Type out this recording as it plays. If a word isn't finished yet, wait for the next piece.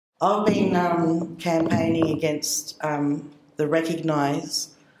I've been campaigning against the recognise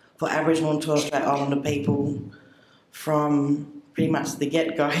for Aboriginal and Torres Strait Islander people from pretty much the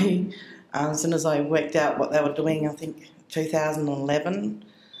get-go. As soon as I worked out what they were doing, I think 2011.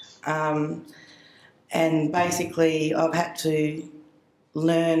 And basically I've had to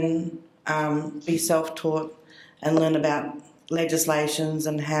learn, be self-taught and learn about legislations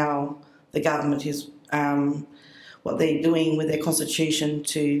and how the government is, what they're doing with their constitution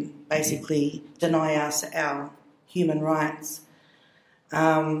to basically deny us our human rights.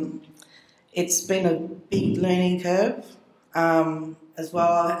 It's been a big learning curve as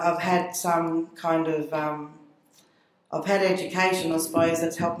well. I've had some kind of, I've had education, I suppose,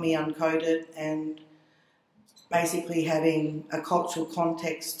 that's helped me uncode it, and basically having a cultural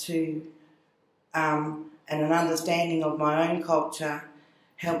context to and an understanding of my own culture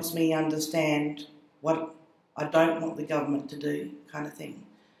helps me understand what I don't want the government to do, kind of thing.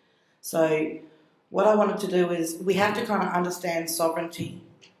 So what I wanted to do is we have to kind of understand sovereignty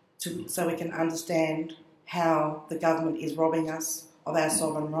so we can understand how the government is robbing us of our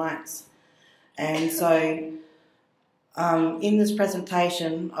sovereign rights. And so in this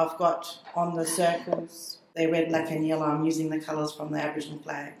presentation, I've got on the circles, they're red, black and yellow. I'm using the colours from the Aboriginal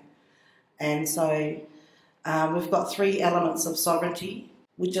flag. And so we've got three elements of sovereignty,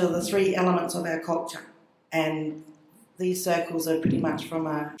 which are the three elements of our culture. And these circles are pretty much from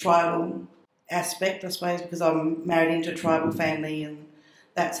a tribal aspect, I suppose, because I'm married into a tribal family, and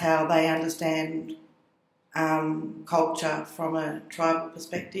that's how they understand culture from a tribal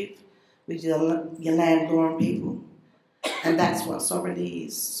perspective, with your land, law and people. And that's what sovereignty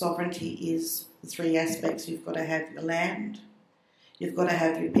is. Sovereignty is the three aspects. You've got to have your land, you've got to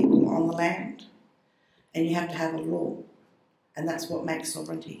have your people on the land, and you have to have a law. And that's what makes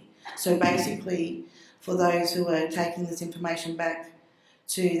sovereignty. So basically, for those who are taking this information back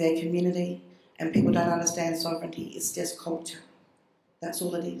to their community and people don't understand sovereignty, it's just culture. That's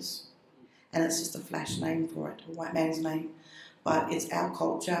all it is. And it's just a flash name for it, a white man's name. But it's our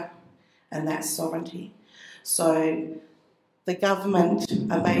culture, and that's sovereignty. So the government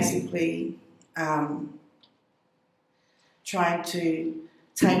are basically trying to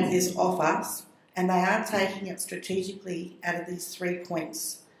take this off us, and they are taking it strategically out of these 3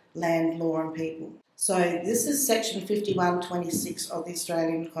 points: land, law and people. So this is section 51(26) of the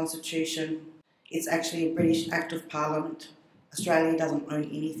Australian Constitution. It's actually a British Act of Parliament. Australia doesn't own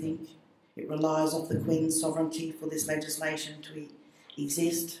anything. It relies on the Queen's sovereignty for this legislation to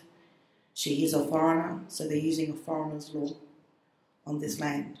exist. She is a foreigner, so they're using a foreigner's law on this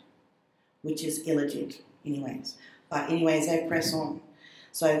land, which is illegit anyways. But anyways, they press on.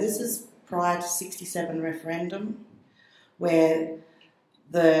 So this is prior to 67 referendum, where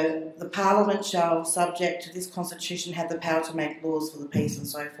the Parliament shall, subject to this Constitution, have the power to make laws for the peace and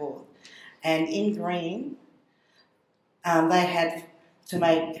so forth. And in green, they had to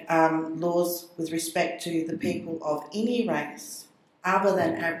make laws with respect to the people of any race other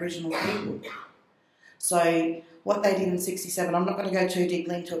than Aboriginal people. So what they did in 67, I'm not going to go too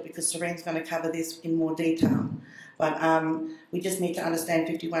deeply into it because Serene's going to cover this in more detail, but we just need to understand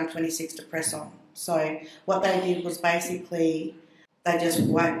 51(26) to press on. So what they did was basically they just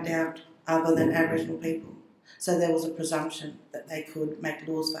wiped out other than Aboriginal people. So there was a presumption that they could make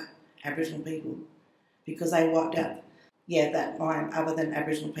laws for Aboriginal people because they wiped out, that line, other than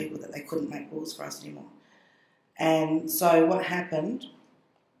Aboriginal people, that they couldn't make laws for us anymore. And so what happened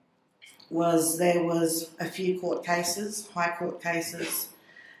was there was a few court cases, high court cases,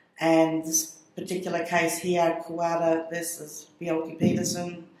 and this particular case here, Kuwata versus Bjelke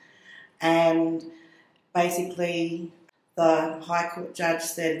Peterson, and basically the High Court judge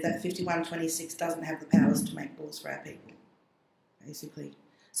said that 51(26) doesn't have the powers to make laws for our people, basically.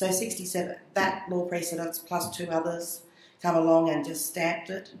 So 67, that law precedence plus 2 others come along and just stamped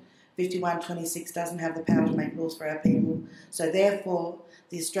it. 51(26) doesn't have the power to make laws for our people. So therefore,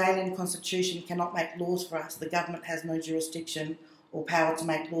 the Australian Constitution cannot make laws for us. The government has no jurisdiction or power to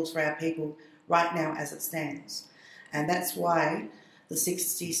make laws for our people right now as it stands. And that's why the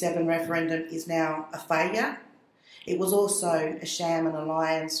 67 referendum is now a failure. It was also a sham and a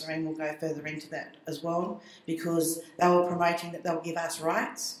lie, and Serene will go further into that as well, because they were promoting that they'll give us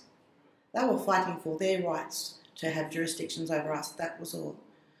rights. They were fighting for their rights to have jurisdictions over us, that was all.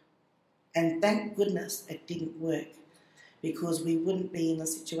 And thank goodness it didn't work, because we wouldn't be in the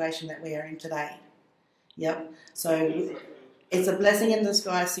situation that we are in today. Yep, so it's a blessing in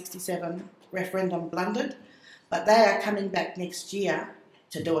disguise. 67 referendum blundered, but they are coming back next year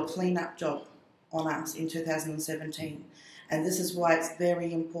to do a clean-up job on us in 2017. And this is why it's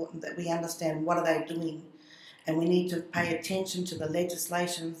very important that we understand what are they doing and we need to pay attention to the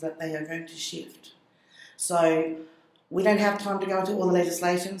legislations that they are going to shift. So we don't have time to go into all the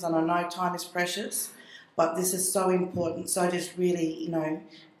legislations, and I know time is precious, but this is so important. So I just really,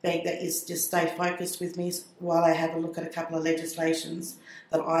 beg that you just stay focused with me while I have a look at a couple of legislations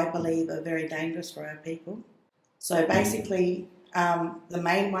that I believe are very dangerous for our people. So basically, the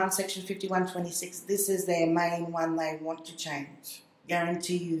main one, Section 5126, this is their main one they want to change.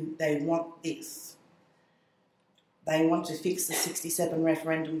 Guarantee you they want this. They want to fix the 67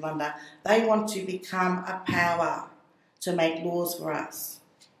 referendum blunder. They want to become a power to make laws for us.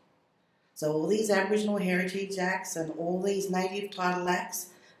 So all these Aboriginal Heritage Acts and all these Native Title Acts,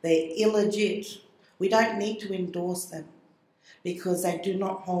 they're illegit. We don't need to endorse them because they do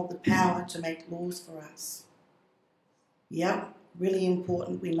not hold the power to make laws for us. Yep, really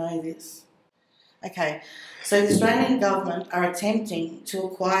important, we know this. Okay, so the Australian government are attempting to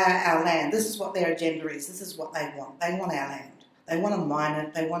acquire our land. This is what their agenda is. This is what they want. They want our land. They want to mine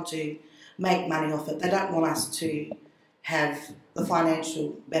it. They want to make money off it. They don't want us to have the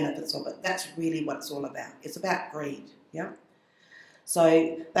financial benefits of it. That's really what it's all about. It's about greed, yeah?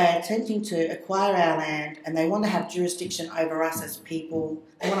 So they're attempting to acquire our land, and they want to have jurisdiction over us as people.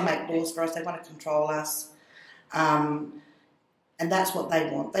 They want to make laws for us. They want to control us. And that's what they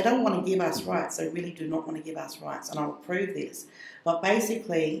want. They don't want to give us rights. They really do not want to give us rights, and I'll prove this. But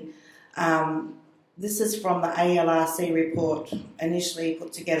basically, this is from the ALRC report, initially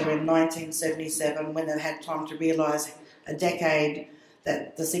put together in 1977, when they had time to realise a decade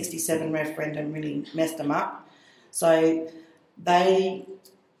that the 67 referendum really messed them up. So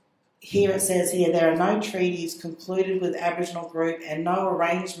here it says here, there are no treaties concluded with Aboriginal group and no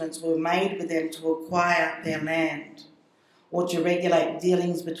arrangements were made with them to acquire their land or to regulate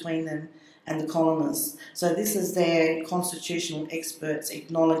dealings between them and the colonists. So this is their constitutional experts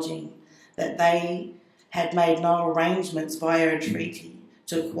acknowledging that they had made no arrangements via a treaty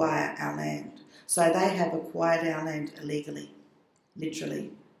to acquire our land. So they have acquired our land illegally,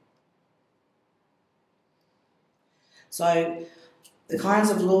 literally. So the kinds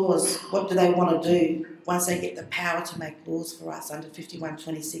of laws, what do they want to do once they get the power to make laws for us under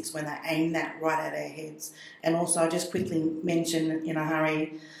 5126 when they aim that right at our heads? And also, I'll just quickly mention in a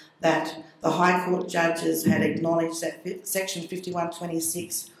hurry that the High Court judges had acknowledged that Section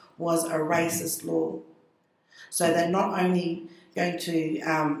 5126 was a racist law. So they're not only going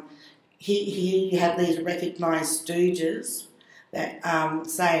to, here you have these recognised stooges that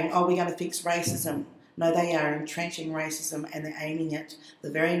saying, oh, we're going to fix racism. No, they are entrenching racism and they're aiming at the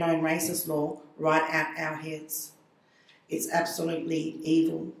very known racist law right at our heads. It's absolutely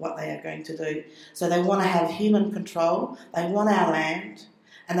evil what they are going to do. So they want to have human control, they want our land,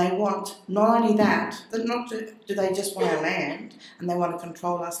 and they want not only that, not do they just want our land and they want to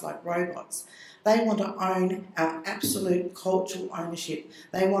control us like robots. They want to own our absolute cultural ownership.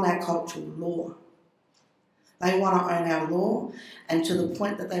 They want our cultural law. They want to own our law, and to the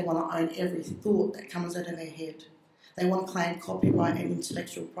point that they want to own every thought that comes out of their head. They want to claim copyright and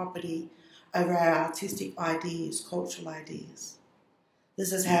intellectual property over our artistic ideas, cultural ideas.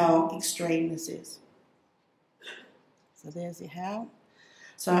 This is how extreme this is. So there's the how.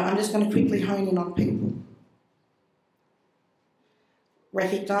 So I'm just going to quickly hone in on people.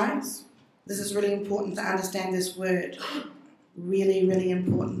 Recognise. This is really important to understand this word. Really, really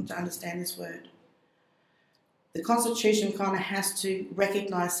important to understand this word. The Constitution kind of has to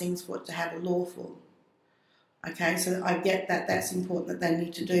recognise things for it to have a law for. Okay, so I get that that's important that they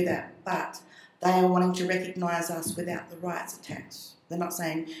need to do that, but they are wanting to recognise us without the rights attached. They're not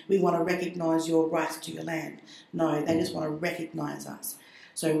saying, we want to recognise your rights to your land. No, they just want to recognise us.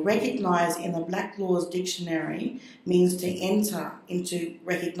 So recognise in the Black Laws Dictionary means to enter into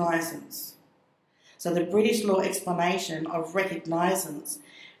recognisance. So the British law explanation of recognisance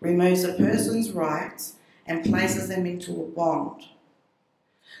removes a person's rights and places them into a bond.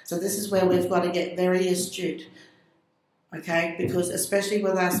 So this is where we've got to get very astute, okay? Because especially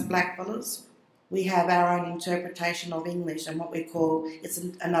with us blackfellas, we have our own interpretation of English and what we call, it's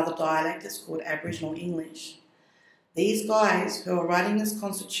another dialect, it's called Aboriginal English. These guys who are writing this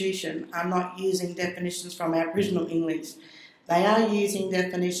constitution are not using definitions from Aboriginal English. They are using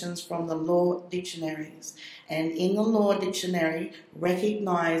definitions from the law dictionaries. And in the law dictionary,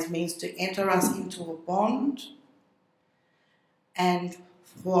 recognise means to enter us into a bond and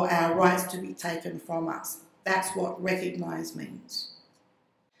for our rights to be taken from us. That's what recognise means.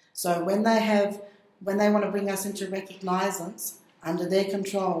 So when they want to bring us into recognisance under their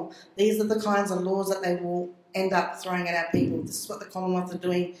control, these are the kinds of laws that they will end up throwing at our people. This is what the Commonwealth are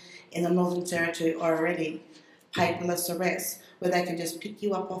doing in the Northern Territory already. Paperless arrests, where they can just pick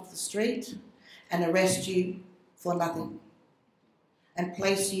you up off the street and arrest you for nothing and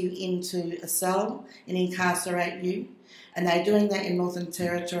place you into a cell and incarcerate you. And they're doing that in Northern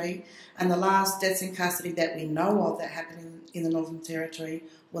Territory. And the last deaths in custody that we know of that happened in the Northern Territory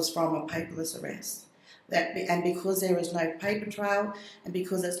was from a paperless arrest. And because there is no paper trail and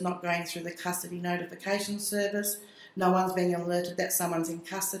because it's not going through the custody notification service, no one's being alerted that someone's in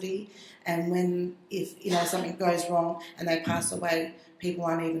custody. And if something goes wrong and they pass away, people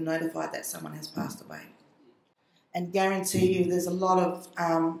aren't even notified that someone has passed away. And guarantee you there's a lot of,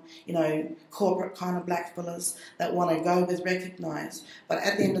 corporate kind of blackfellas that want to go with recognise. But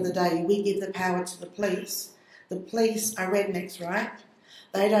at the end of the day, we give the power to the police. The police are rednecks, right?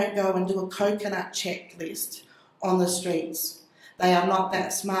 They don't go and do a coconut checklist on the streets. They are not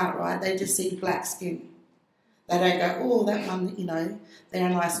that smart, right? They just see black skin. They don't go, oh, that one, they're a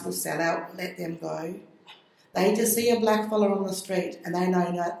nice little sellout, let them go. They just see a black fella on the street and they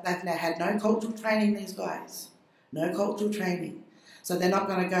know that they've had no cultural training, these guys. No cultural training. So they're not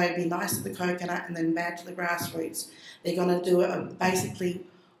going to go be nice to the coconut and then bad to the grassroots. They're going to do a basically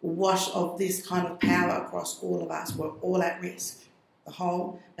wash of this kind of power across all of us. We're all at risk. The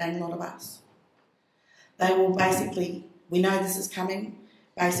whole dang lot of us. They will basically, we know this is coming,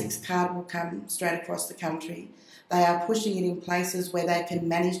 Basics card will come straight across the country. They are pushing it in places where they can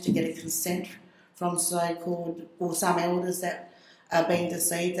manage to get a consent from so-called, or some elders that are being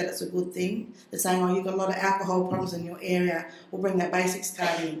deceived that it's a good thing. They're saying, oh, you've got a lot of alcohol problems in your area, we'll bring that Basics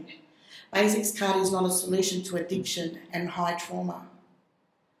card in. Basics card is not a solution to addiction and high trauma.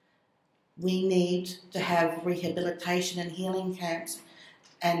 We need to have rehabilitation and healing camps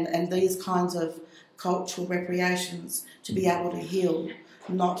and these kinds of cultural recreations to be able to heal,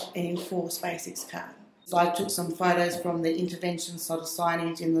 not an enforced Basics card. So I took some photos from the intervention sort of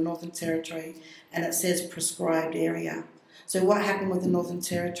signage in the Northern Territory and it says prescribed area. So what happened with the Northern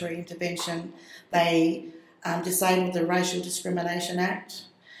Territory intervention, they disabled the Racial Discrimination Act,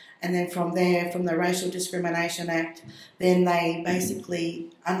 and then from there, from the Racial Discrimination Act, then they basically,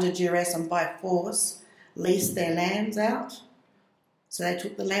 under duress and by force, leased their lands out. So they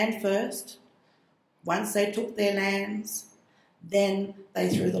took the land first. Once they took their lands, then they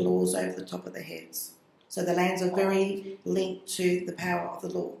threw the laws over the top of their heads. So the lands are very linked to the power of the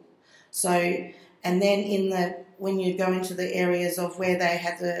law. So, and then when you go into the areas of where they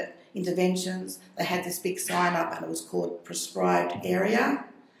had the interventions, they had this big sign up and it was called prescribed area.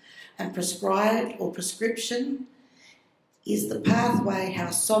 And prescribed or prescription is the pathway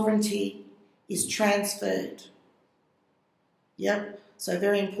how sovereignty is transferred. Yep, so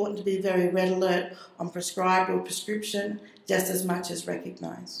very important to be very red alert on prescribed or prescription just as much as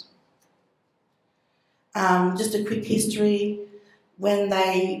recognised. Just a quick history. When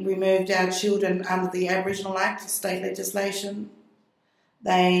they removed our children under the Aboriginal Act, state legislation,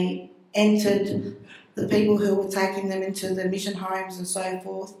 they entered the people who were taking them into the mission homes and so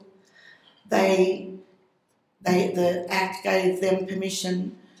forth. The Act gave them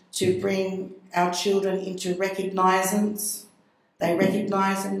permission to bring our children into recognisance. They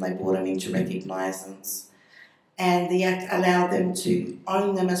recognised them, they brought them into recognisance, and the Act allowed them to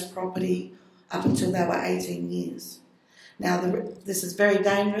own them as property up until they were 18 years. Now, this is very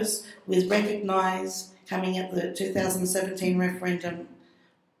dangerous. With recognise coming at the 2017 referendum,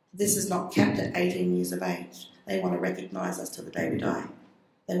 this is not capped at 18 years of age. They want to recognise us till the day we die.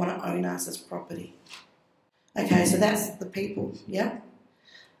 They want to own us as property. Okay, so that's the people, yeah?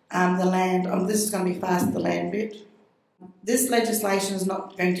 The land, this is going to be fast, the land bit. This legislation is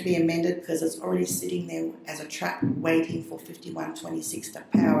not going to be amended because it's already sitting there as a trap waiting for 5126 to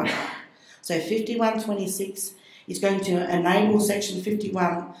power up. So 5126 is going to enable section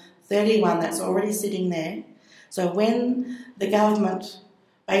 5131 that's already sitting there. So when the government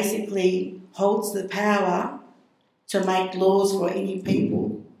basically holds the power to make laws for any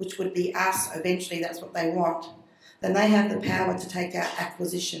people, which would be us, eventually that's what they want, then they have the power to take our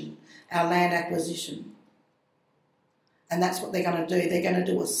acquisition, our land acquisition. And that's what they're going to do. They're going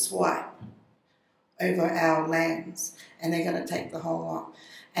to do a swipe over our lands and they're going to take the whole lot.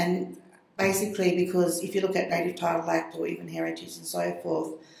 And basically, because if you look at Native Title Act or even Heritage and so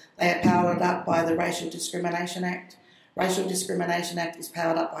forth, they are powered up by the Racial Discrimination Act. Racial Discrimination Act is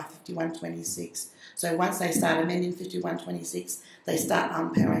powered up by 5126. So once they start amending 5126, they start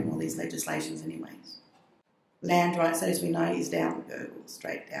unpowering all these legislations anyways. Land rights, as we know, is down the gurgle,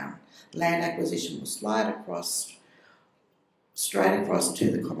 straight down. Land acquisition will slide across, straight across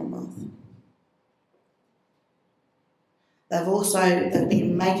to the Commonwealth. They've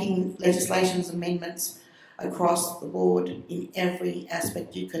been making legislations amendments across the board in every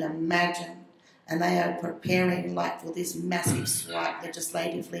aspect you can imagine, and they are preparing for this massive swipe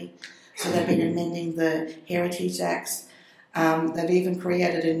legislatively. So they've been amending the Heritage Acts. They've even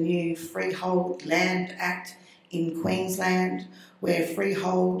created a new Freehold Land Act in Queensland, where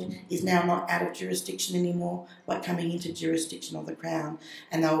freehold is now not out of jurisdiction anymore, but coming into jurisdiction of the Crown.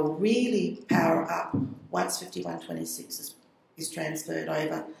 And they will really power up once 5126 is transferred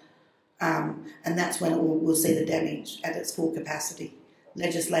over. And that's when we'll see the damage at its full capacity.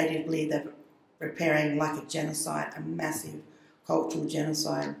 Legislatively, they're preparing like a genocide, a massive cultural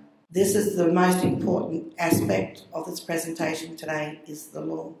genocide. This is the most important aspect of this presentation today, is the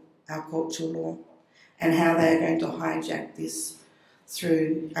law, our cultural law, and how they are going to hijack this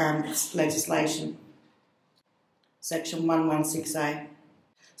through legislation. Section 116A.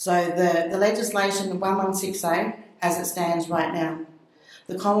 So the legislation 116A, as it stands right now,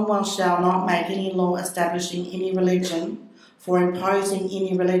 the Commonwealth shall not make any law establishing any religion, for imposing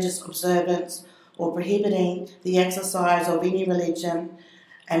any religious observance, or prohibiting the exercise of any religion,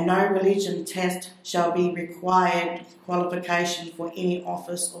 and no religion test shall be required qualification for any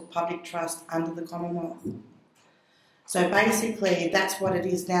office or public trust under the Commonwealth. So basically, that's what it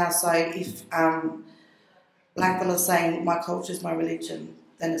is now. So if Blackville is saying, my culture is my religion,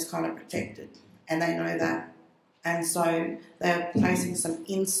 then it's kind of protected, and they know that. And so they're placing some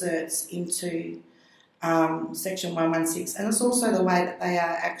inserts into Section 116, and it's also the way that they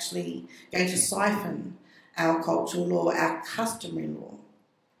are actually going to siphon our cultural law, our customary law,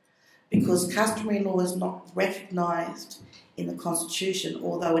 because customary law is not recognised in the Constitution,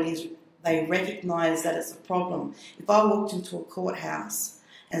 although it is. They recognise that it's a problem. If I walked into a courthouse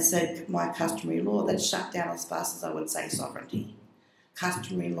and said my customary law, they'd shut down as fast as I would say sovereignty.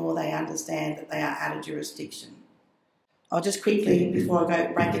 Customary law, they understand that they are out of jurisdiction. I'll just quickly, before I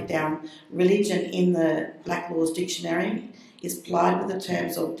go break it down, religion in the Black Laws Dictionary is applied with the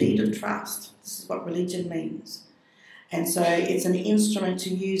terms of deed of trust. This is what religion means. And so it's an instrument to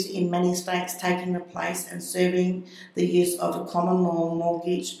use in many states, taking the place and serving the use of a common law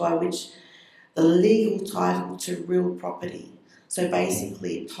mortgage by which the legal title to real property. So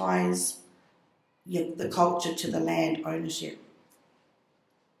basically it ties the culture to the land ownership.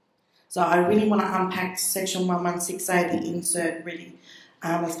 So I really want to unpack Section 116A, the insert, really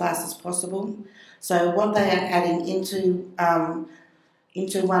as fast as possible. So what they are adding into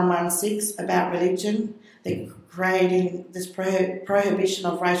 116 about religion, they're creating this prohibition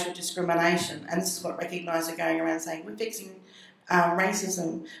of racial discrimination, and this is what Recognise are going around saying, we're fixing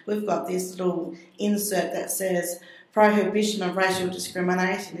racism. We've got this little insert that says prohibition of racial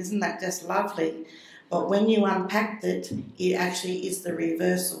discrimination. Isn't that just lovely? But when you unpacked it, it actually is the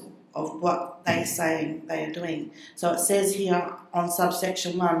reversal of what they're saying they are doing. So it says here on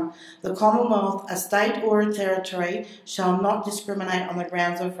subsection 1, the Commonwealth, a state or a territory, shall not discriminate on the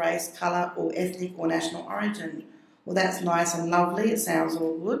grounds of race, colour or ethnic or national origin. Well, that's nice and lovely, it sounds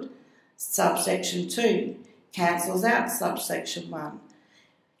all good. Subsection 2 cancels out subsection 1.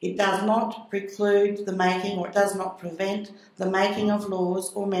 It does not preclude the making, or it does not prevent the making of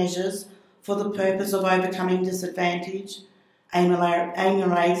laws or measures for the purpose of overcoming disadvantage,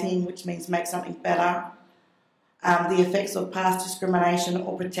 ameliorating, which means make something better, the effects of past discrimination,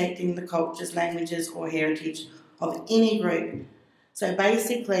 or protecting the cultures, languages or heritage of any group. So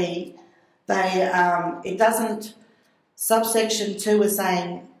basically, it doesn't, subsection 2 is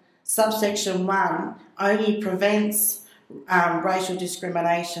saying subsection 1 only prevents racial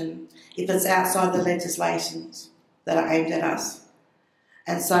discrimination if it's outside the legislations that are aimed at us.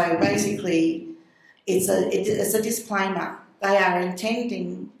 And so basically, it's a disclaimer. They are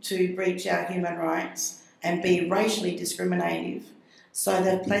intending to breach our human rights and be racially discriminative. So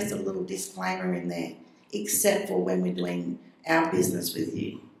they've placed a little disclaimer in there, except for when we're doing our business with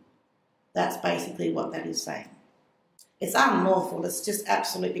you. That's basically what that is saying. It's unlawful, it's just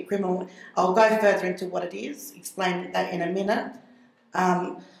absolutely criminal. I'll go further into what it is, explain that in a minute.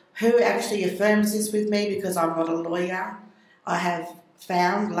 Who actually affirms this with me, because I'm not a lawyer, I have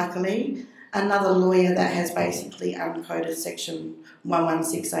found, luckily, another lawyer that has basically uncoded Section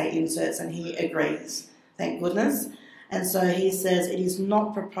 116A inserts, and he agrees, thank goodness. And so he says it is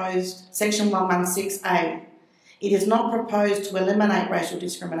not proposed, Section 116A, it is not proposed to eliminate racial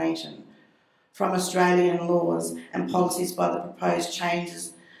discrimination from Australian laws and policies by the proposed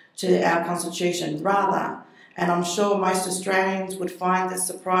changes to our Constitution. Rather, and I'm sure most Australians would find this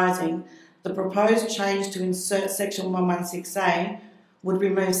surprising, the proposed change to insert Section 116A would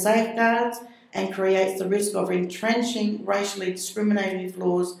remove safeguards and creates the risk of entrenching racially discriminative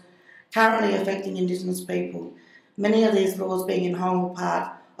laws currently affecting Indigenous people, many of these laws being in whole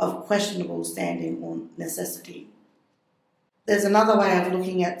part of questionable standing or necessity. There's another way of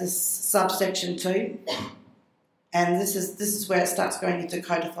looking at this subsection 2, and this is where it starts going into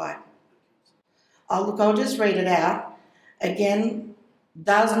codified. I'll just read it out. Again,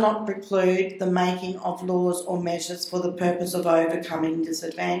 does not preclude the making of laws or measures for the purpose of overcoming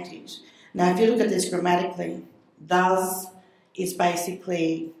disadvantage. Now, if you look at this grammatically, does is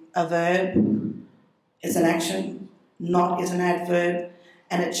basically a verb, is an action, not is an adverb,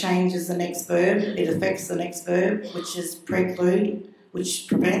 and it changes the next verb. It affects the next verb, which is preclude, which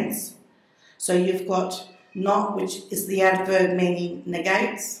prevents. So you've got not, which is the adverb meaning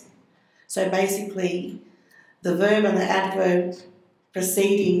negates. So basically, the verb and the adverb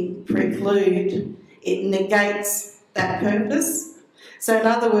preceding preclude, it negates that purpose. So in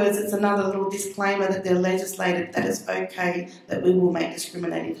other words, it's another little disclaimer that they're legislated that it's okay that we will make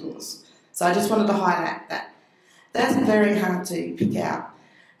discriminative laws. So I just wanted to highlight that. That's very hard to pick out.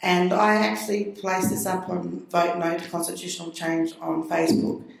 And I actually placed this up on Vote No to Constitutional Change on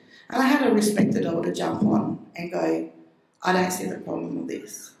Facebook. And I had a respected elder jump on and go, I don't see the problem with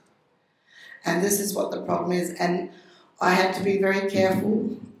this. And this is what the problem is. And I had to be very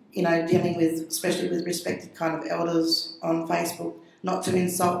careful, you know, dealing with, especially with respected kind of elders on Facebook, not to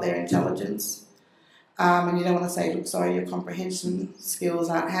insult their intelligence. And you don't want to say, look, sorry, your comprehension skills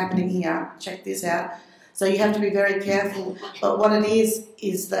aren't happening here, check this out. So you have to be very careful. But what it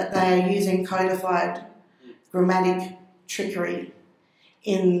is that they are using codified grammatic trickery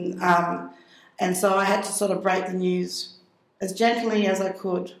in, and so I had to sort of break the news as gently as I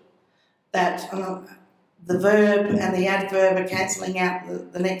could that the verb and the adverb are cancelling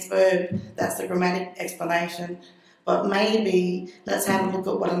out the next verb. That's the grammatic explanation. But maybe let's have a look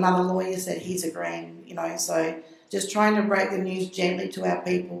at what another lawyer said. He's agreeing, you know. So just trying to break the news gently to our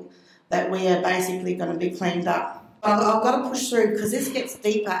people that we are basically going to be cleaned up. But I've got to push through because this gets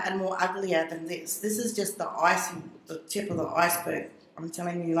deeper and more uglier than this. This is just the icing, the tip of the iceberg. I'm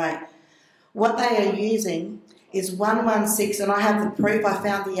telling you, like, what they are using is 116, and I have the proof, I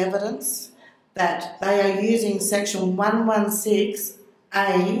found the evidence, that they are using section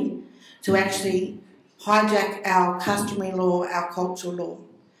 116A to actually hijack our customary law, our cultural law,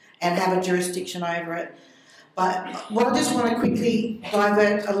 and have a jurisdiction over it. But what I just want to quickly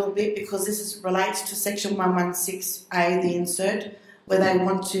divert a little bit, because this relates to section 116A, the insert, where they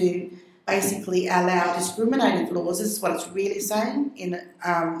want to basically allow discriminative laws. This is what it's really saying in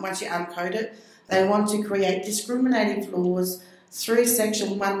once you uncode it. They want to create discriminative laws through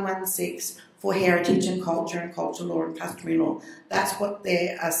section 116 for heritage and cultural law and customary law. That's what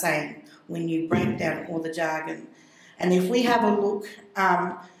they are saying when you break down all the jargon. And if we have a look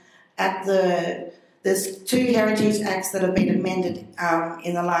at there's 2 Heritage Acts that have been amended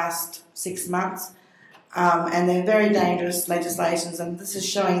in the last 6 months, and they're very dangerous legislations, and this is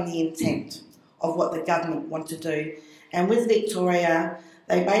showing the intent of what the government want to do. And with Victoria,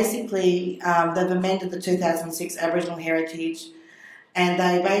 they basically, they've amended the 2006 Aboriginal Heritage, and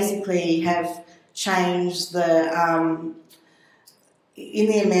they basically have changed the, in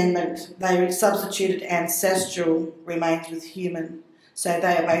the amendment, they substituted ancestral remains with human. So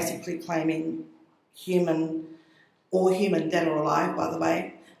they are basically claiming human, or human dead or alive, by the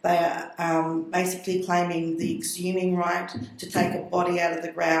way. They are basically claiming the exhuming right to take a body out of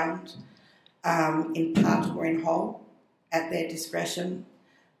the ground in part or in whole at their discretion.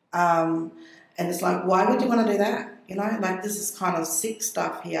 And it's like, why would you want to do that? You know, like, this is kind of sick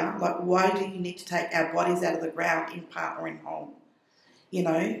stuff here. Like, why do you need to take our bodies out of the ground in part or in whole? You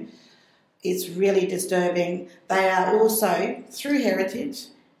know, it's really disturbing. They are also, through Heritage,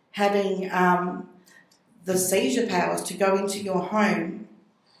 having the seizure powers to go into your home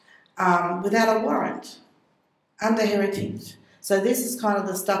without a warrant under Heritage. So this is kind of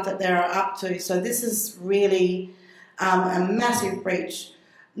the stuff that they're up to. So this is really a massive breach.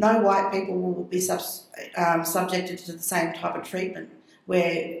 No white people will be subjected to the same type of treatment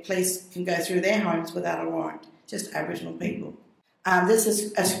where police can go through their homes without a warrant, just Aboriginal people. This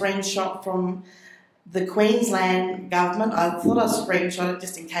is a screenshot from the Queensland government. I thought I'd screenshot it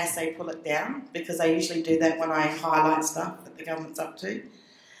just in case they pull it down, because they usually do that when I highlight stuff that the government's up to.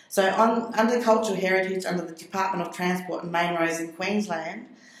 So under cultural heritage, under the Department of Transport and Main Roads in Queensland,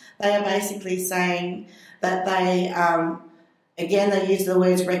 they are basically saying that they, again, they use the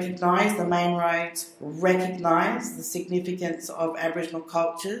words recognise, the main roads recognise the significance of Aboriginal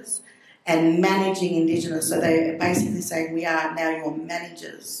cultures and managing Indigenous. So they're basically saying we are now your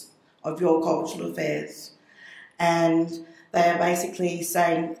managers of your cultural affairs. And they are basically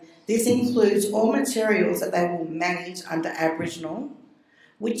saying this includes all materials that they will manage under Aboriginal,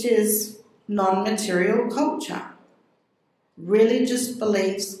 which is non-material culture, religious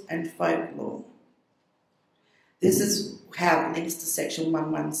beliefs and folklore. This is how it links to section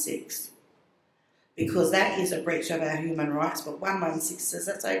 116. because that is a breach of our human rights. But 116 says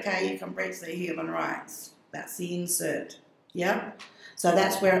that's okay, you can breach their human rights. That's the insert. Yeah? So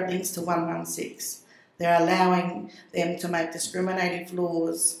that's where it links to 116. They're allowing them to make discriminative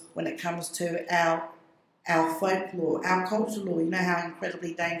laws when it comes to our folklore, our cultural law. You know how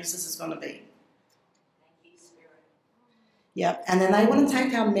incredibly dangerous this is going to be. Yep, and then they want to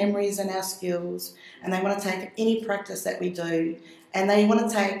take our memories and our skills, and they want to take any practice that we do, and they want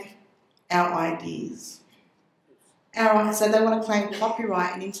to take our ideas. So they want to claim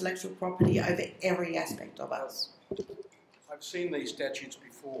copyright and intellectual property over every aspect of us. I've seen these statutes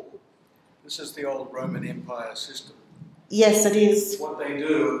before. This is the old Roman Empire system. Yes, it is. What they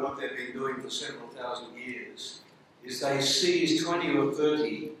do, and what they've been doing for several thousand years, is they seize 20 or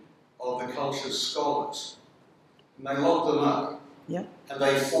 30 of the culture's scholars, and they lock them up, yep. And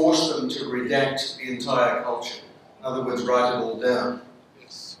they force them to redact the entire culture. In other words, write it all down.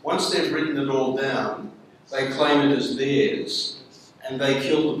 Yes. Once they've written it all down, they claim it as theirs, and they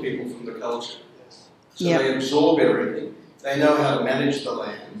kill the people from the culture. So yep. They absorb everything. They know how to manage the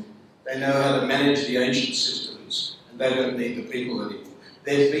land. They know how to manage the ancient systems, and they don't need the people anymore.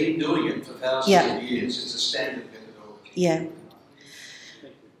 They've been doing it for thousands of years. It's a standard methodology. Yeah.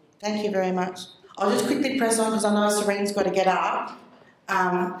 Thank you very much. I'll just quickly press on because I know Serene's got to get up.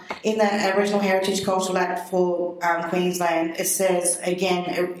 In the Aboriginal Heritage Cultural Act for Queensland, it says, again,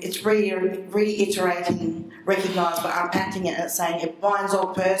 it's reiterating, recognised, but unpacking it, and it's saying it binds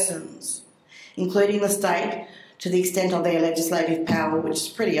all persons, including the state, to the extent of their legislative power, which is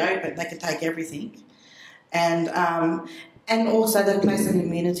pretty open. They can take everything. And also the place of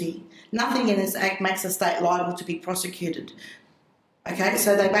immunity. Nothing in this Act makes a state liable to be prosecuted. Okay,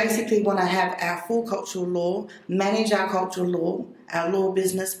 so they basically want to have our full cultural law, manage our cultural law, our law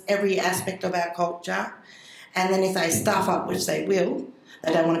business, every aspect of our culture, and then if they stuff up, which they will,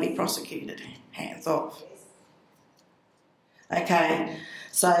 they don't want to be prosecuted. Hands off. Okay,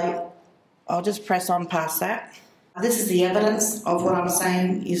 so I'll just press on past that. This is the evidence of what I'm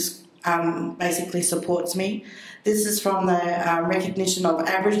saying is basically supports me. This is from the recognition of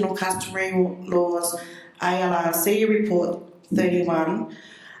Aboriginal customary laws, ALRC report 31.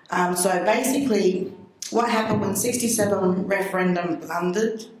 So basically, what happened when 67 referendum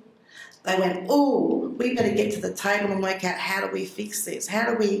blundered? They went, oh, we better get to the table and work out how do we fix this? How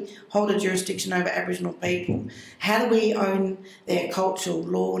do we hold a jurisdiction over Aboriginal people? How do we own their cultural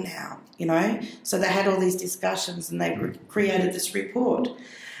law now? You know, so they had all these discussions and they created this report.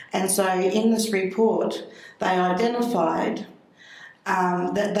 And so in this report, they identified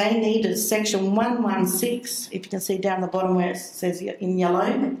that they needed section 116, if you can see down the bottom where it says in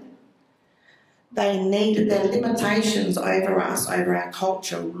yellow, they needed their limitations over us, over our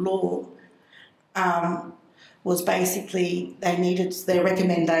cultural law, was basically, they needed, their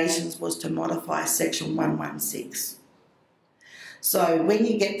recommendations was to modify section 116. So when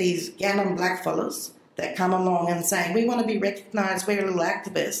you get these Gannon blackfellas that come along and saying, we want to be recognised, we're little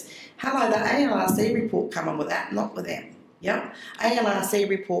activists, hello, the ALRC report come on with that, not with them. Yep. ALRC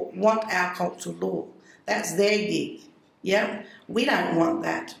report want our cultural law. That's their gig. Yep. We don't want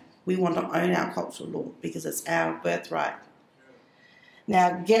that. We want to own our cultural law because it's our birthright.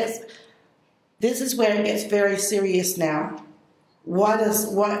 Now, this is where it gets very serious now.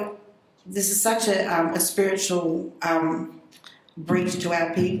 This is such a spiritual breach to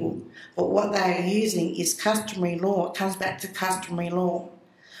our people. But what they are using is customary law. It comes back to customary law.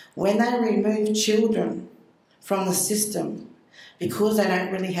 When they remove children from the system, because they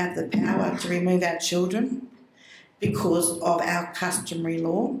don't really have the power to remove our children because of our customary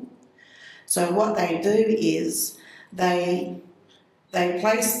law. So what they do is they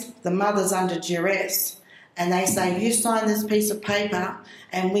place the mothers under duress and they say, you sign this piece of paper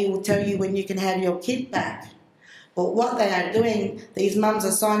and we will tell you when you can have your kid back. But what they are doing, these mums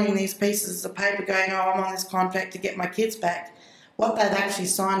are signing these pieces of paper going, oh, I'm on this contract to get my kids back. What they've actually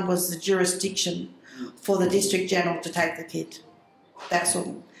signed was the jurisdiction for the District General to take the kid. That's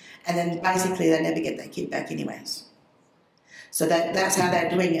all. And then basically they never get their kid back anyways. So that's how they're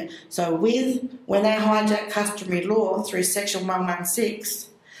doing it. So when they hijack customary law through section 116,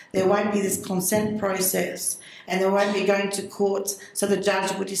 there won't be this consent process and there won't be going to courts so the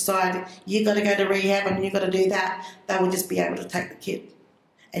judge will decide you've got to go to rehab and you've got to do that. They will just be able to take the kid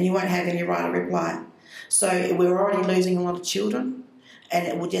and you won't have any right of reply. So we're already losing a lot of children and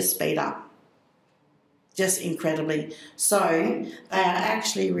it will just speed up. Just incredibly. So they are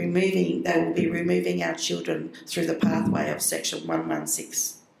actually they will be removing our children through the pathway of section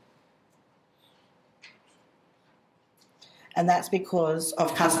 116. And that's because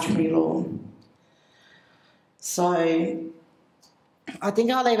of customary law. So I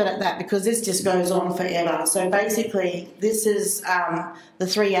think I'll leave it at that because this just goes on forever. So basically, this is the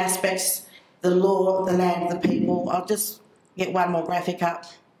three aspects: the law, the land, the people. I'll just get one more graphic up.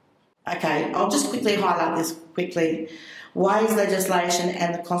 Okay, I'll just quickly highlight this quickly. Why is legislation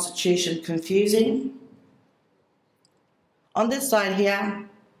and the Constitution confusing? On this side here,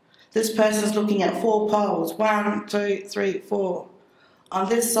 this person's looking at 4 poles. 1, 2, 3, 4. On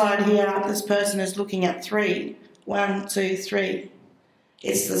this side here, this person is looking at 3. 1, 2, 3.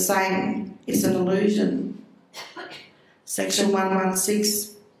 It's the same. It's an illusion. Section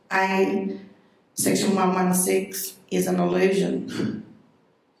 116A, Section 116 is an illusion.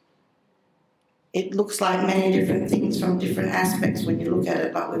 It looks like many different things from different aspects when you look at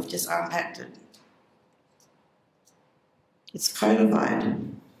it, like we've just unpacked it. It's codified.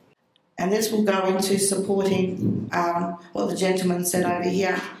 And this will go into supporting what the gentleman said over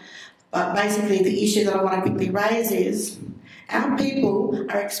here. But basically the issue that I want to quickly raise is our people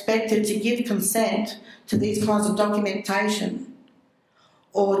are expected to give consent to these kinds of documentation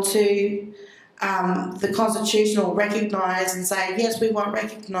or to the Constitution will recognise and say, yes, we want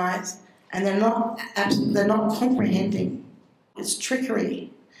recognise, and they're not comprehending. It's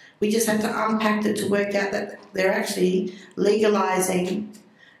trickery. We just have to unpack it to work out that they're actually legalising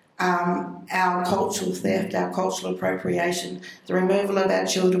our cultural theft, our cultural appropriation, the removal of our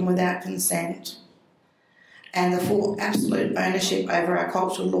children without consent, and the full absolute ownership over our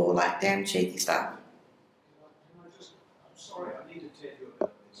cultural law, like damn cheeky stuff. I'm sorry, I need to tell you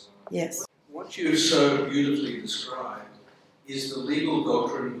about this. Yes. What you so beautifully described is the legal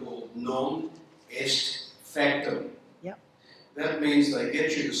doctrine called non est factum. Yep. That means they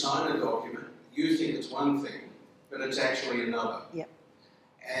get you to sign a document, you think it's one thing, but it's actually another. Yep.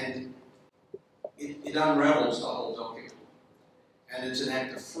 And it unravels the whole document. And it's an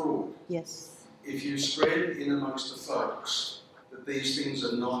act of fraud. Yes. If you spread in amongst the folks that these things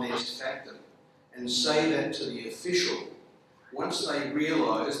are non est factum and say that to the official, once they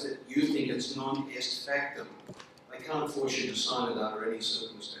realise that you think it's non est factum, they can't force you to sign it under any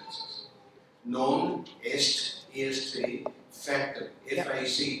circumstances. Non est, E-S-T, factum,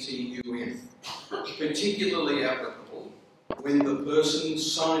 F-A-C-T-U-M. Particularly applicable when the person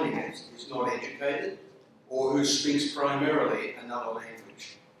signing it is not educated or who speaks primarily another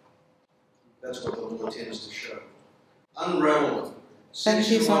language. That's what the law tends to show. Unravel them. Thank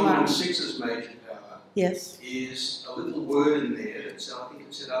you so much. Section 116's major power is a little word in there, I think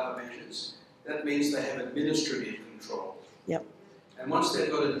it's in other measures. That means they have administrative control. Yep. And once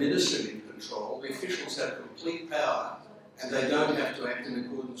they've got administrative control, the officials have complete power and they don't have to act in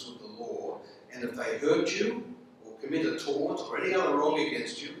accordance with the law. And if they hurt you or commit a tort or any other wrong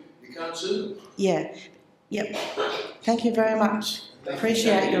against you, you can't sue them. Yeah. Yep. Thank you very much.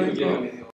 Appreciate your report.